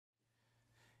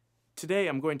Today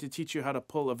I'm going to teach you how to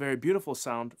pull a very beautiful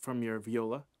sound from your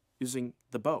viola using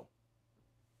the bow.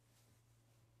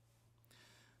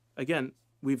 Again,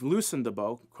 we've loosened the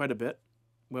bow quite a bit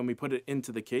when we put it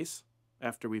into the case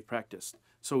after we've practiced,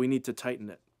 so we need to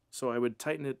tighten it. So I would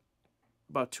tighten it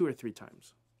about 2 or 3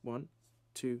 times. 1,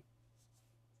 2,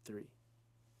 3,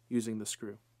 using the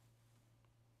screw.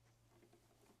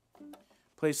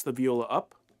 Place the viola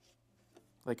up,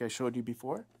 like I showed you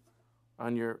before,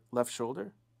 on your left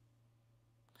shoulder.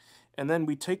 And then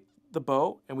we take the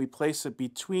bow and we place it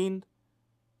between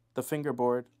the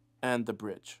fingerboard and the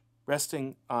bridge,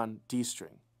 resting on D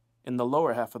string, in the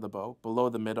lower half of the bow, below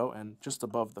the middle and just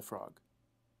above the frog.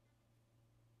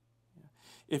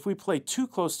 If we play too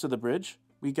close to the bridge,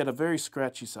 we get a very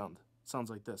scratchy sound. It sounds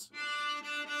like this.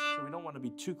 So we don't want to be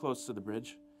too close to the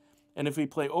bridge. And if we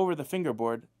play over the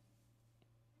fingerboard,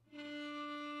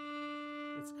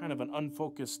 it's kind of an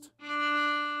unfocused,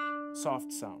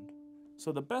 soft sound.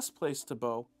 So the best place to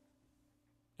bow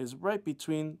is right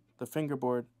between the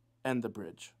fingerboard and the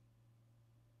bridge.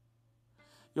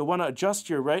 You'll want to adjust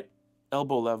your right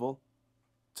elbow level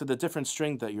to the different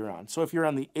string that you're on. So if you're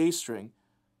on the A string,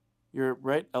 your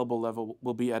right elbow level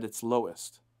will be at its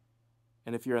lowest.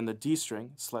 And if you're on the D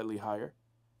string, slightly higher,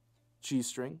 G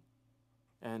string,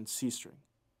 and C string.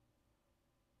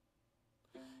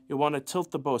 You'll want to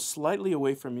tilt the bow slightly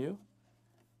away from you,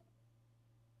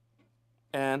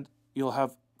 and you'll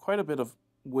have quite a bit of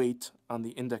weight on the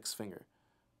index finger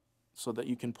so that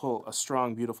you can pull a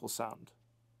strong, beautiful sound.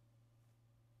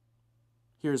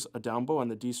 Here's a down bow on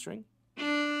the D string,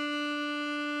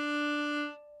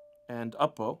 and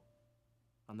up bow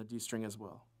on the D string as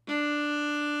well.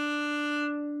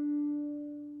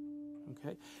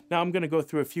 Okay, now I'm going to go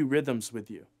through a few rhythms with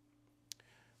you.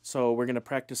 So we're going to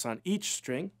practice on each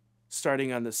string,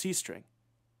 starting on the C string.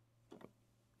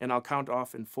 And I'll count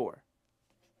off in 4.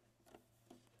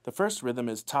 The first rhythm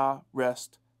is ta,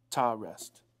 rest,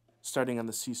 starting on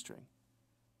the C string.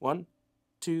 1,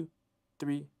 2,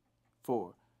 3,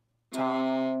 4.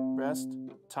 Ta, rest,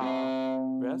 ta,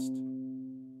 rest.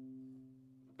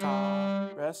 Ta,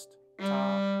 rest,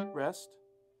 ta, rest.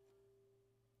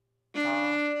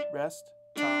 Ta, rest,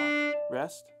 ta,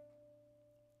 rest.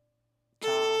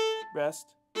 Ta,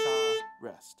 rest, ta,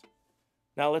 rest.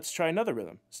 Now let's try another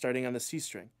rhythm, starting on the C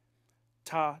string.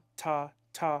 Ta, ta,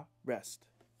 ta, rest.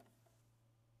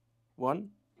 1,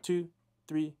 2,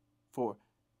 3, 4.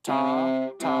 Ta,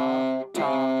 ta,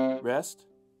 ta, rest.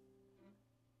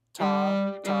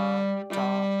 Ta, ta,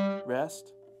 ta,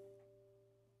 rest.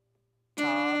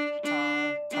 Ta,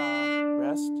 ta, ta,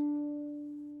 rest.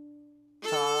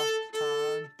 Ta,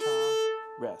 ta, ta,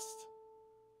 rest.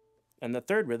 And the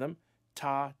third rhythm,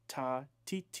 ta, ta,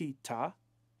 ti, ti, ta,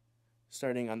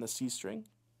 starting on the C string.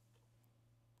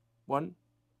 1,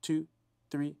 2,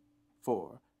 3,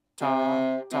 4.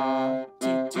 Ta, ta, ti,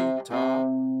 ti, ta.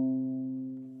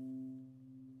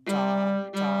 Ta,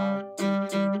 ta, ti,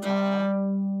 ti, ta.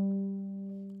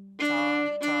 Ta,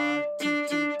 ta, ti,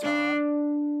 ti, ta.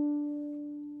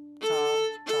 Ta,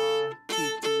 ta, ti,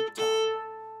 ti, ta.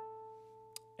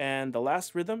 And the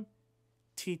last rhythm,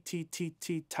 ti, ti, ti,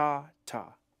 ti, ta,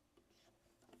 ta.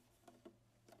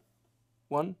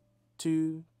 1,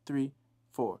 2, 3,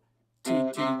 4. Ti,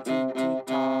 ti, ti, ti,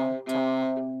 ta, ta.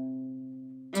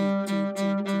 Ti, ti, ti,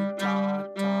 ti, ta,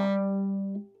 ta.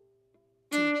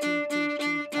 Ti, ti, ti,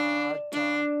 ti, ta, ta.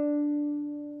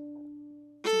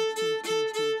 Ti, ti, ti,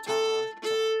 ti, ta,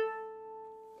 ta.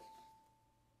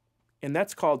 And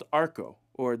that's called arco,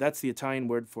 or that's the Italian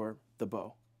word for the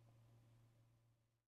bow.